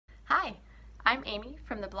Hi, I'm Amy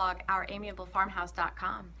from the blog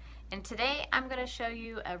OurAmiableFarmhouse.com, and today I'm going to show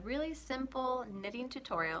you a really simple knitting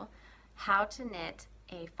tutorial how to knit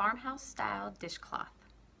a farmhouse style dishcloth.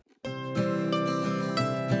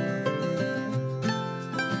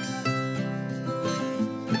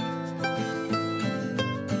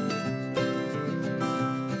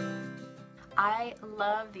 I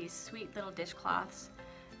love these sweet little dishcloths.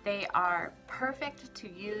 They are perfect to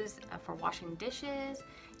use for washing dishes,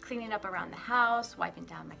 cleaning up around the house, wiping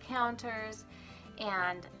down the counters,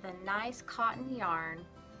 and the nice cotton yarn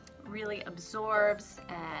really absorbs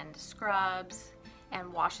and scrubs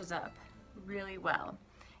and washes up really well.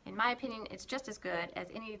 In my opinion, it's just as good as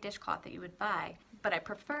any dishcloth that you would buy, but I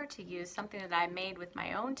prefer to use something that I made with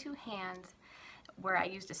my own two hands, where I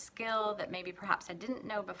used a skill that maybe perhaps I didn't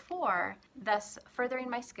know before, thus furthering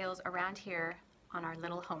my skills around here on our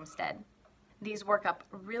little homestead. These work up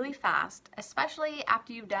really fast, especially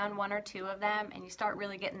after you've done one or two of them and you start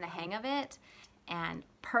really getting the hang of it, and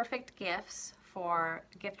perfect gifts for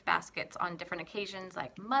gift baskets on different occasions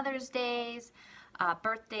like Mother's Days,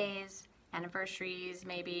 birthdays, anniversaries,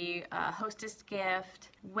 maybe a hostess gift,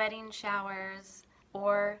 wedding showers,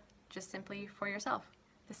 or just simply for yourself.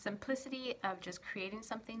 The simplicity of just creating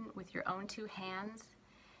something with your own two hands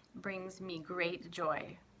brings me great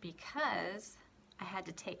joy because I had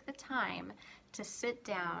to take the time to sit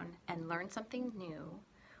down and learn something new,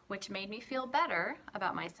 which made me feel better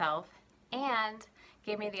about myself and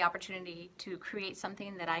gave me the opportunity to create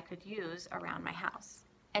something that I could use around my house.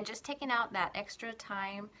 And just taking out that extra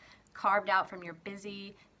time carved out from your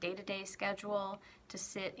busy day-to-day schedule to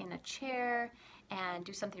sit in a chair and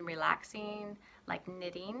do something relaxing like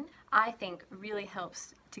knitting, I think really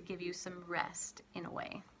helps to give you some rest in a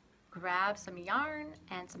way. Grab some yarn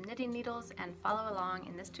and some knitting needles and follow along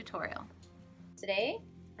in this tutorial. Today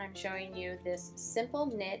I'm showing you this simple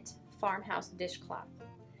knit farmhouse dishcloth.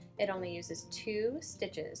 It only uses 2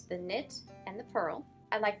 stitches, the knit and the purl.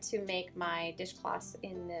 I like to make my dishcloths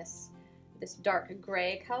in this dark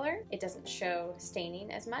gray color. It doesn't show staining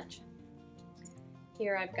as much.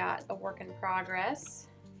 Here I've got a work in progress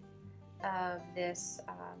of this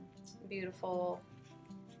beautiful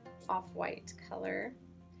off-white color.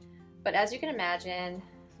 But as you can imagine,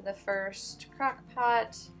 the first crock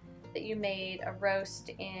pot that you made a roast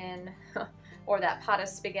in, or that pot of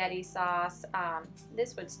spaghetti sauce,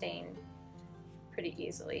 this would stain pretty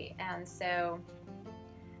easily. And so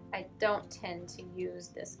I don't tend to use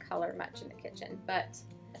this color much in the kitchen, but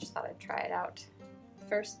I just thought I'd try it out.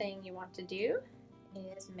 First thing you want to do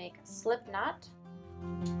is make a slip knot.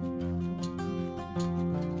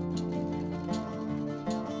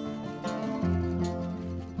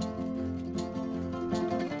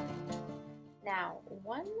 Now,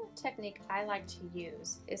 one technique I like to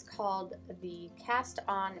use is called the cast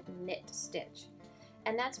on knit stitch.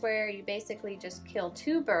 And that's where you basically just kill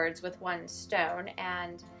 2 birds with one stone,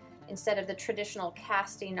 and instead of the traditional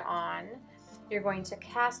casting on, you're going to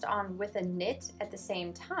cast on with a knit at the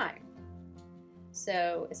same time.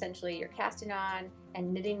 So essentially you're casting on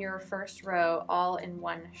and knitting your first row all in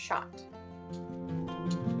one shot.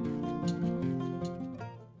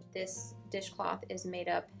 This dishcloth is made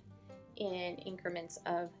up in increments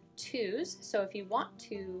of 2s, so if you want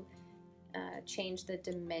to change the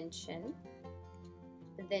dimension,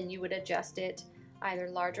 then you would adjust it either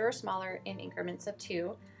larger or smaller in increments of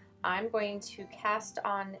 2. I'm going to cast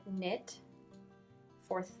on knit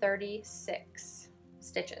for 36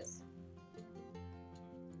 stitches.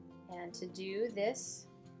 And to do this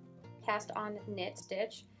cast on knit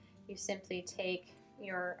stitch, you simply take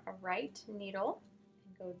your right needle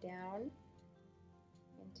and go down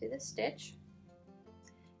into the stitch,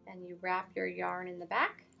 and you wrap your yarn in the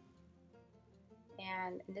back.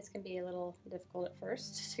 And this can be a little difficult at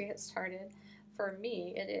first to get started. For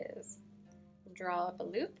me, it is. Draw up a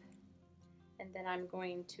loop, and then I'm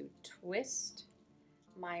going to twist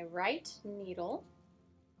my right needle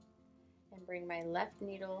and bring my left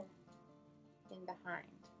needle in behind.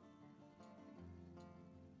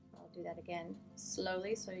 I'll do that again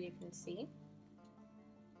slowly so you can see.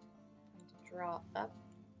 I'm going to draw up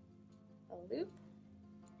a loop,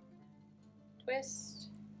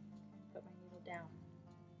 twist, put my needle down.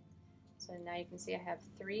 So now you can see I have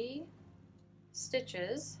 3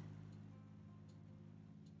 stitches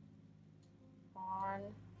on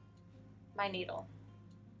my needle.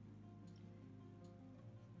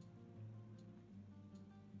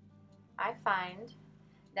 I find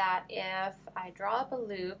that if I draw up a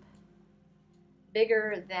loop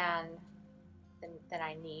bigger than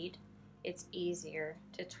I need, it's easier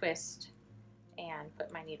to twist and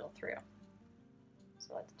put my needle through.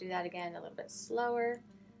 So let's do that again a little bit slower.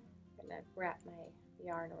 I'm going to wrap my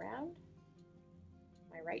yarn around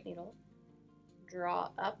my right needle, draw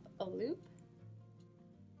up a loop,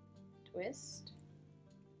 twist,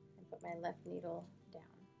 and put my left needle down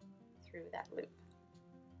through that loop.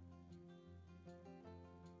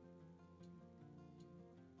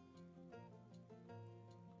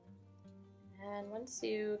 And once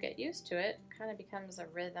you get used to it, it kind of becomes a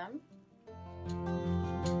rhythm.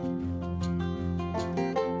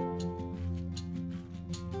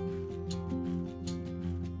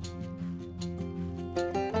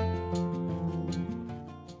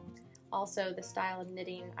 Also, the style of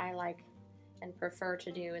knitting I like and prefer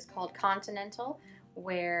to do is called continental,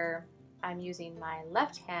 where I'm using my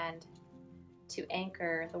left hand to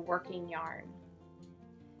anchor the working yarn.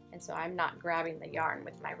 And so I'm not grabbing the yarn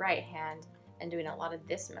with my right hand and doing a lot of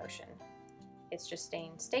this motion. It's just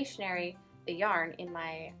staying stationary, the yarn in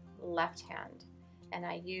my left hand. And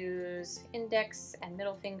I use index and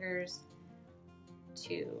middle fingers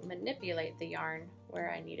to manipulate the yarn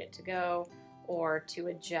where I need it to go, or to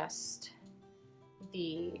adjust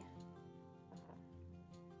the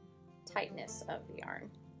tightness of the yarn.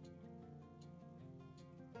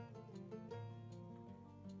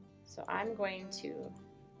 So I'm going to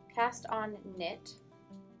cast on knit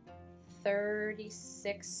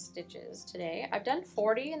 36 stitches today. I've done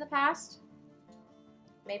 40 in the past,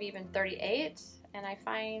 maybe even 38, and I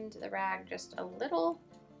find the rag just a little,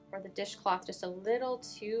 or the dishcloth just a little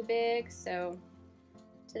too big, so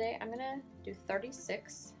today I'm gonna do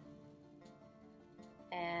 36.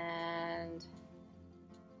 And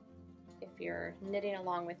if you're knitting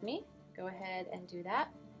along with me, go ahead and do that,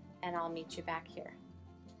 and I'll meet you back here.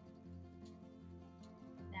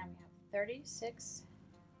 Now we have 36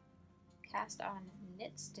 cast on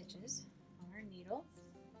knit stitches on our needle.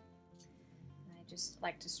 And I just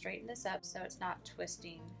like to straighten this up so it's not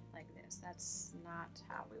twisting like this. That's not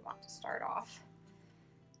how we want to start off.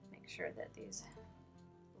 Make sure that these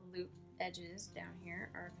loop edges down here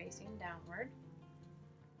are facing downward.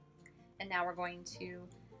 And now we're going to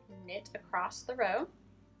knit across the row,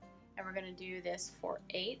 and we're going to do this for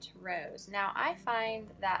 8 rows. Now I find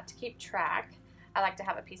that to keep track, I like to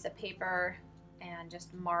have a piece of paper and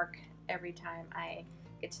just mark every time I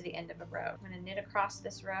get to the end of a row. I'm going to knit across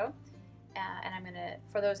this row, and I'm going to,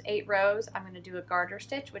 for those 8 rows, I'm going to do a garter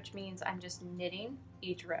stitch, which means I'm just knitting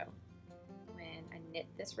each row. When I knit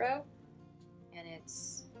this row and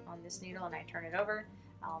it's on this needle and I turn it over,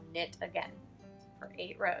 I'll knit again for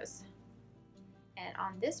 8 rows. And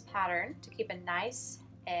on this pattern, to keep a nice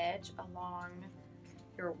edge along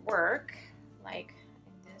your work, like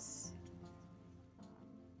in this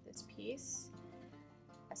piece,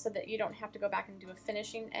 so that you don't have to go back and do a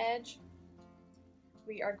finishing edge,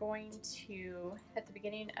 we are going to, at the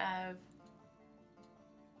beginning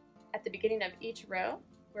of each row,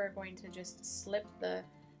 we're going to just slip the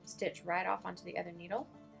stitch right off onto the other needle,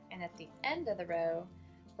 and at the end of the row,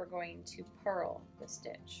 we're going to purl the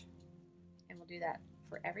stitch. And we'll do that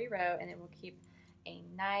for every row, and it will keep a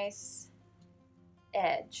nice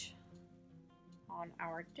edge on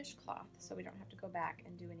our dishcloth, so we don't have to go back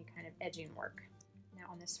and do any kind of edging work.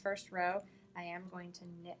 Now on this first row, I am going to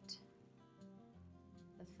knit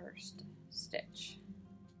the first stitch,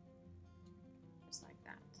 just like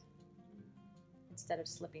that, instead of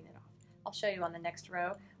slipping it off. I'll show you on the next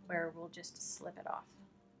row where we'll just slip it off.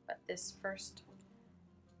 But this first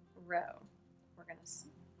row, we're going to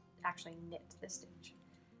actually knit the stitch.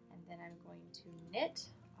 And then I'm going to knit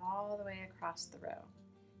all the way across the row.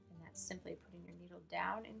 And that's simply putting your needle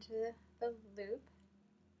down into the loop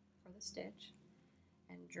for the stitch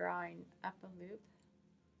and drawing up a loop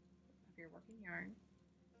of your working yarn,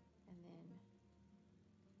 and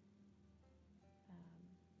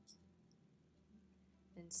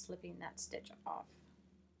then slipping that stitch off,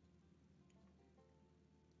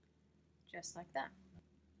 just like that.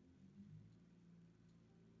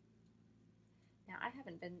 Now I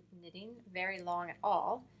haven't been knitting very long at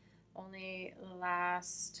all, only the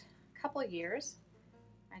last couple years.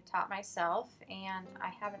 I taught myself, and I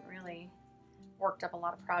haven't really worked up a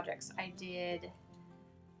lot of projects. I did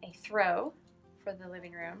a throw for the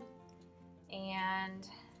living room, and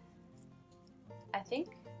I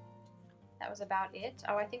think that was about it.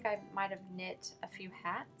 Oh, I think I might have knit a few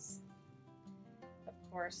hats, of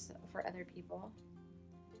course, for other people.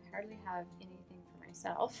 I hardly have anything for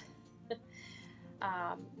myself.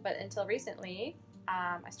 But until recently,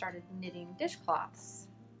 I started knitting dishcloths.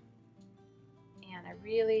 And I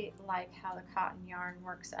really like how the cotton yarn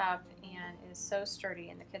works up and is so sturdy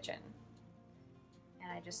in the kitchen.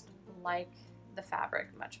 And I just like the fabric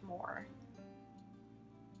much more.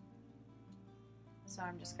 So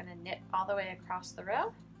I'm just going to knit all the way across the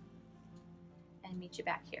row. and meet you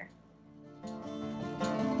back here.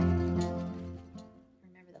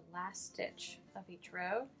 Remember the last stitch of each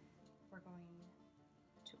row, we're going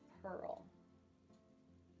to purl,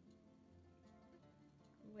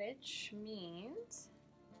 which means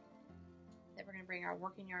that we're going to bring our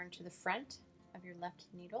working yarn to the front of your left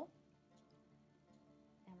needle,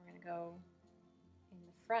 and we're going to go in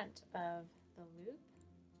the front of the loop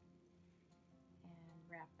and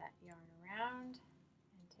wrap that yarn around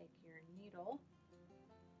and take your needle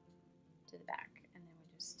to the back, and then we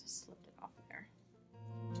just slipped it off there.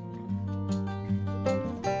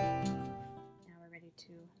 Now we're ready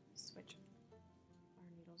to switch our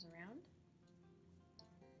needles around,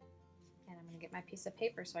 and I'm going to get my piece of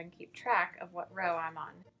paper so I can keep track of what row I'm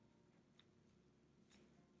on.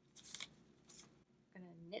 I'm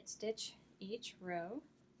going to knit stitch each row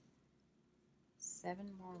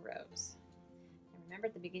 7 more rows. And remember,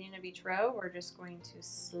 at the beginning of each row, we're just going to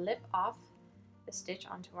slip off the stitch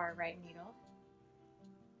onto our right needle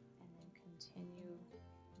and then continue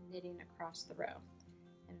knitting across the row.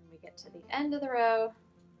 And when we get to the end of the row,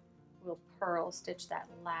 we'll purl stitch that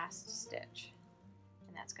last stitch.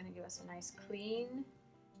 And that's going to give us a nice clean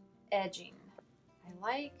edging. I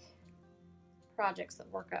like projects that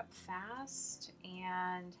work up fast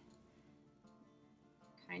and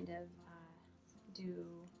kind of do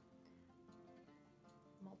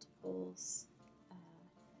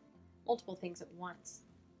multiple things at once,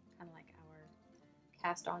 kind of like our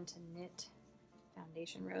cast on to knit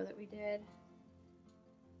foundation row that we did.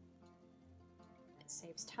 It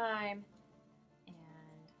saves time and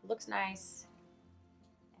looks nice,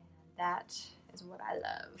 and that is what I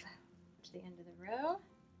love. To the end of the row,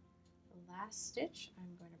 the last stitch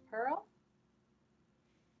I'm going to purl.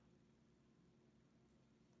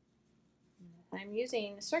 I'm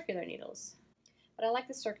using circular needles, but I like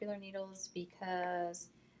the circular needles because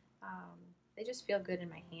they just feel good in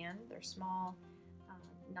my hand. They're small,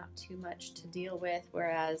 not too much to deal with,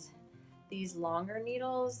 whereas these longer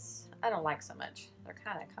needles I don't like so much. They're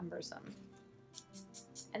kind of cumbersome,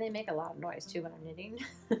 and they make a lot of noise too when I'm knitting.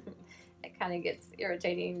 It kind of gets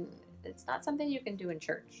irritating. It's not something you can do in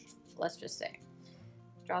church, let's just say.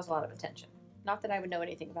 It draws a lot of attention. Not that I would know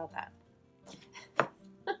anything about that.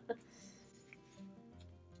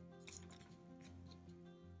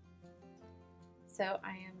 So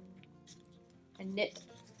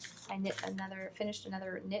finished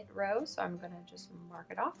another knit row, so I'm going to just mark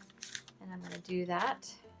it off, and I'm going to do that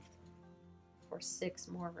for 6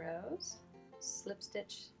 more rows. Slip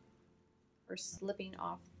stitch, or slipping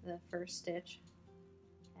off the first stitch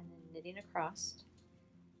and then knitting across,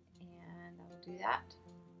 and I will do that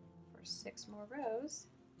for 6 more rows.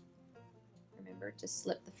 Remember to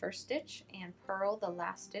slip the first stitch and purl the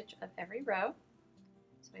last stitch of every row,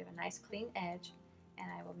 so we have a nice clean edge, and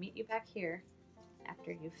I will meet you back here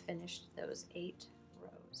after you've finished those 8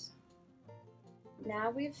 rows.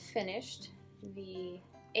 Now we've finished the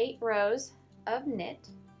 8 rows of knit,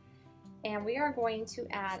 and we are going to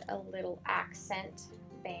add a little accent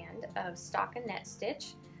band of stockinette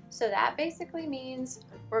stitch. So that basically means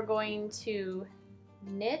we're going to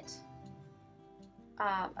knit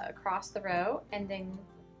across the row, and then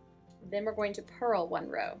we're going to purl 1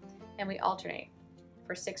 row, and we alternate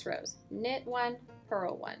for 6 rows. Knit 1,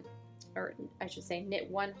 purl 1, or I should say knit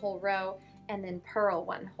 1 whole row and then purl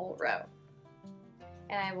 1 whole row.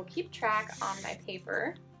 And I will keep track on my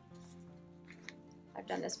paper. I've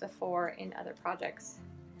done this before in other projects,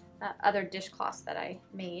 other dishcloths that I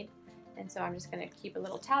made, and so I'm just going to keep a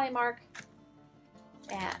little tally mark,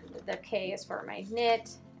 and the K is for my knit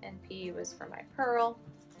and P was for my purl.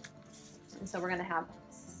 And so we're going to have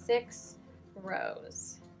 6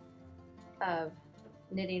 rows of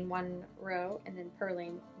knitting 1 row and then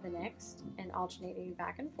purling the next, and alternating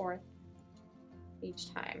back and forth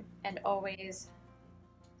each time, and always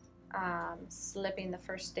slipping the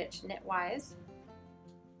first stitch knitwise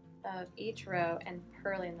of each row and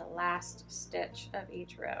purling the last stitch of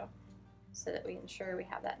each row, so that we ensure we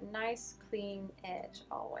have that nice clean edge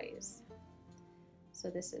always. So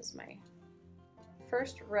this is my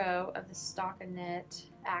first row of the stockinette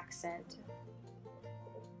accent,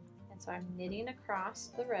 and so I'm knitting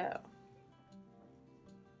across the row,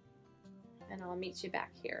 and I'll meet you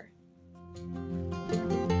back here.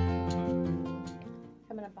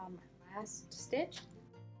 Coming up on my last stitch,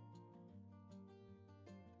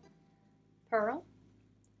 purl,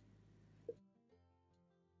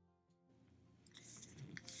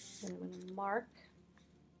 and I'm going to mark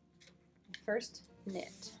my first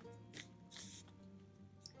knit.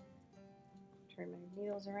 Turn my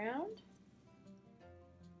needles around,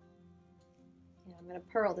 And I'm going to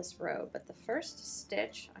purl this row, but the first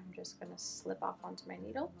stitch I'm just going to slip off onto my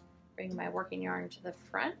needle, bring my working yarn to the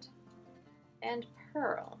front, and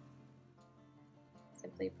purl.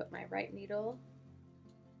 Simply put my right needle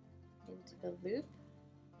into the loop,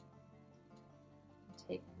 and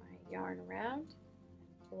take my yarn around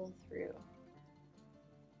and pull through.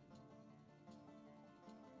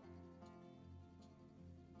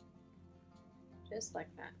 Just like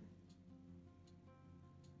that.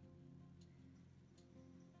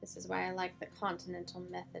 This is why I like the continental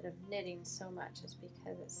method of knitting so much, is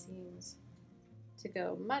because it seems to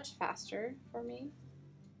go much faster for me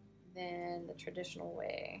than the traditional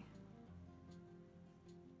way.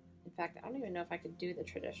 In fact, I don't even know if I could do the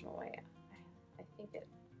traditional way. I think that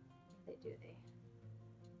they do.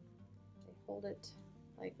 They hold it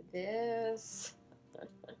like this.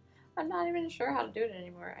 I'm not even sure how to do it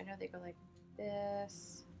anymore. I know they go like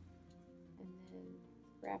this, and then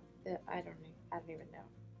wrap the. I don't even know.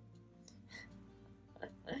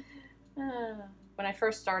 When I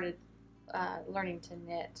first started learning to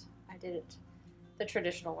knit, I did it the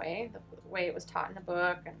traditional way, the way it was taught in the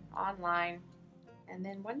book and online. And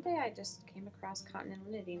then one day I just came across continental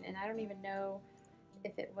knitting, and I don't even know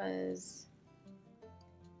if it was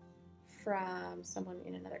from someone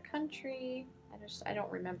in another country. I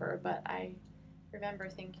don't remember, but I remember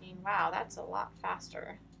thinking, wow, that's a lot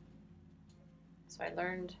faster. So I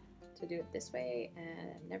learned to do it this way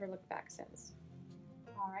and never looked back since.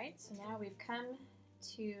 All right, so now we've come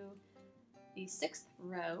to the 6th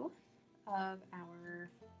row of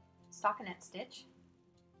our stockinette stitch.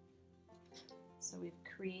 So we've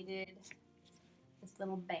created this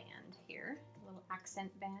little band here, a little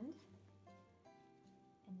accent band.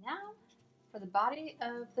 And now for the body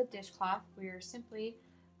of the dishcloth, we're simply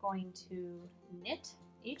going to knit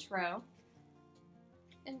each row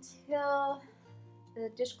until the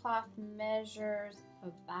dishcloth measures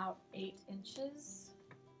about 8 inches,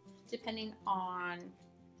 depending on,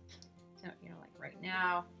 you know, like right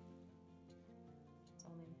now, it's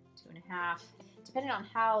only 2.5, depending on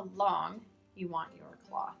how long you want your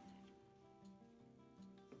cloth.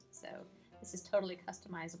 So this is totally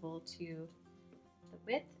customizable to the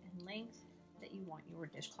width and length that you want your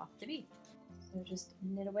dishcloth to be. So just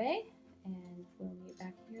knit away and we'll meet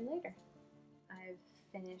back here later. I've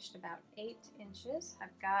finished about 8 inches.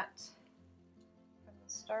 I've got, from the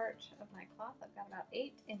start of my cloth, I've got about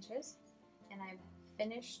 8 inches, and I've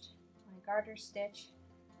finished my garter stitch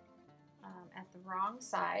at the wrong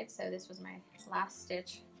side. So this was my last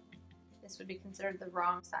stitch. This would be considered the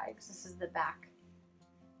wrong side because this is the back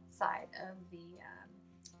side of the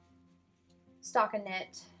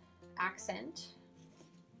stockinette accent.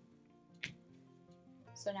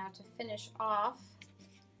 So now to finish off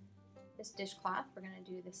this dishcloth, we're going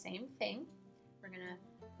to do the same thing. We're going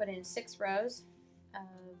to put in 6 rows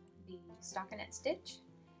of the stockinette stitch,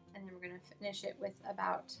 and then we're going to finish it with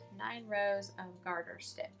about 9 rows of garter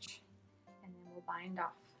stitch, and then we'll bind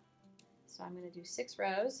off. So I'm going to do 6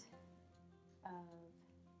 rows of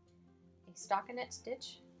a stockinette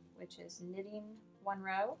stitch, which is knitting 1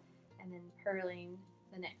 row and then purling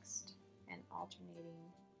the next, and alternating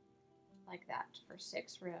like that for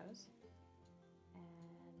 6 rows.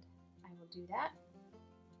 And I will do that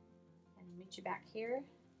and meet you back here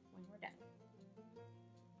when we're done.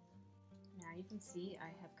 Now you can see I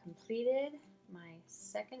have completed my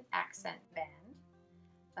 2nd accent band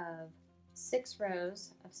of 6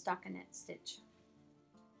 rows of stockinette stitch.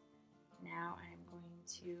 Now I'm going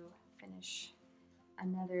to finish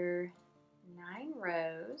another 9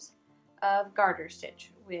 rows of garter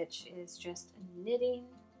stitch, which is just knitting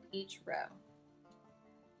each row.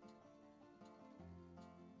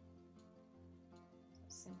 So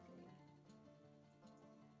simply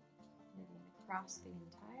knitting across the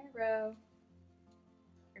entire row,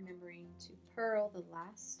 remembering to purl the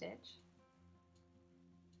last stitch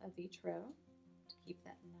of each row to keep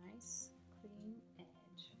that nice clean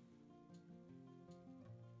edge.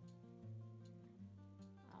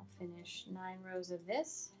 I'll finish 9 rows of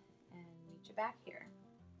this and meet you back here.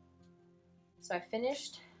 So I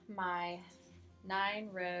finished my 9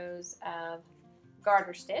 rows of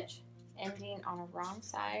garter stitch, ending on a wrong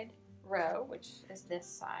side row, which is this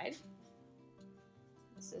side.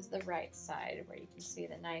 This is the right side where you can see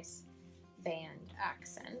the nice band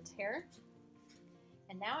accent here.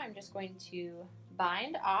 And now I'm just going to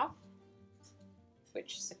bind off,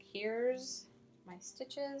 which secures my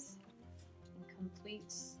stitches and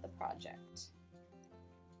completes the project.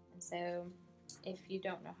 And so if you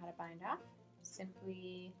don't know how to bind off,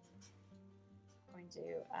 simply going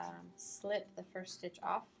to slip the first stitch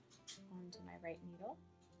off onto my right needle.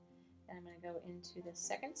 Then I'm going to go into the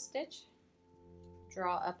 2nd stitch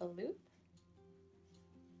draw up a loop,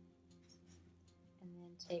 and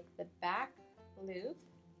then take the back loop,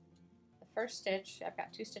 the first stitch, I've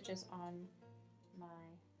got 2 stitches on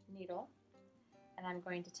my needle, and I'm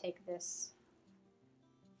going to take this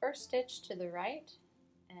first stitch to the right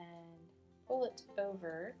and pull it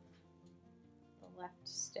over the left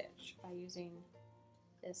stitch by using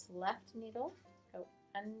this left needle, go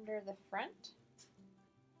under the front,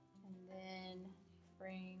 and then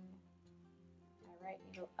bring my right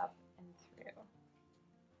needle up and through.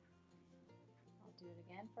 I'll do it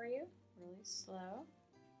again for you, really slow.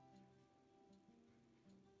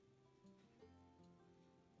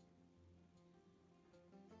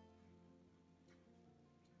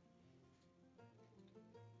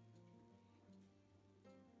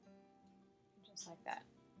 Just like that.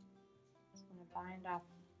 So I'm going to bind off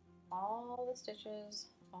all the stitches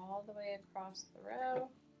all the way across the row.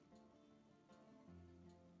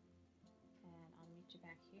 And I'll meet you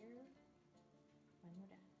back here when we're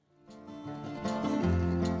done.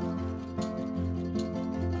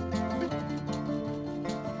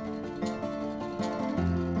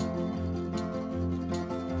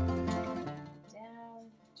 Down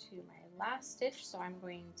to my last stitch, so I'm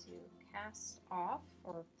going to cast off,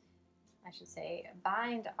 or I should say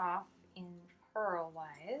bind off in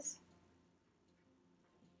purlwise.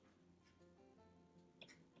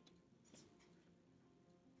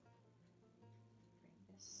 Bring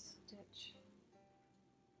this stitch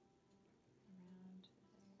around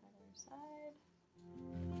the other side.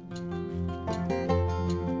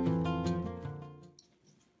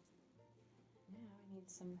 Now I need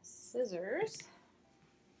some scissors.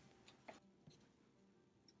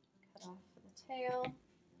 Cut off the tail.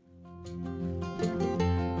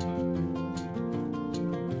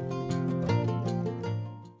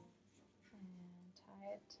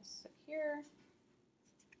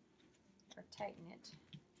 Or tighten it.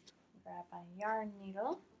 Grab my yarn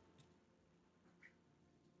needle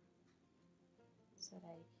so that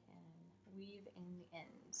I can weave in the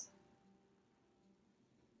ends.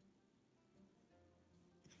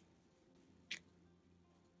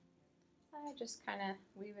 I just kind of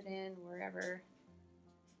weave it in wherever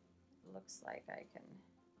it looks like I can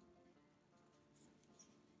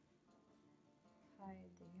hide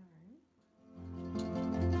the yarn.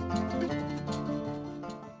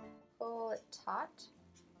 Pull it taut.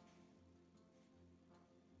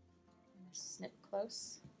 I'm going to snip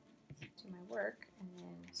close to my work and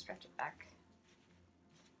then stretch it back.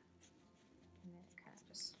 And then it kind of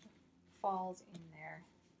just falls in there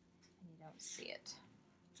and you don't see it.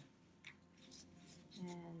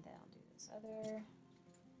 And then I'll do this other.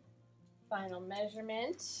 Final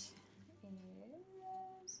measurement is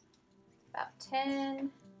about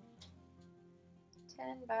 10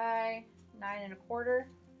 by 9 1/4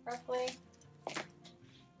 roughly.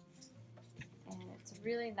 And it's a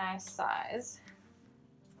really nice size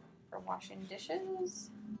for washing dishes.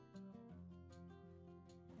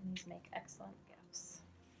 And these make excellent gifts.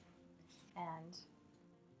 And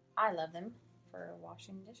I love them for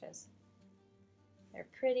washing dishes. They're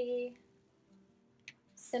pretty,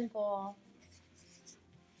 simple,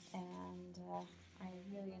 and I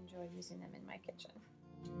really enjoy using them in my kitchen.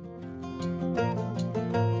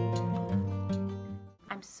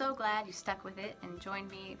 I'm so glad you stuck with it and joined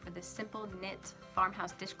me for this simple knit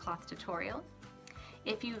farmhouse dishcloth tutorial.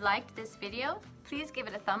 If you liked this video, please give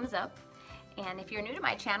it a thumbs up. And if you're new to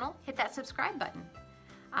my channel, hit that subscribe button.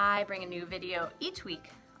 I bring a new video each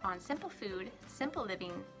week on simple food, simple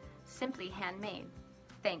living, simply handmade.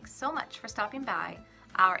 Thanks so much for stopping by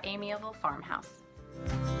our Amyable farmhouse.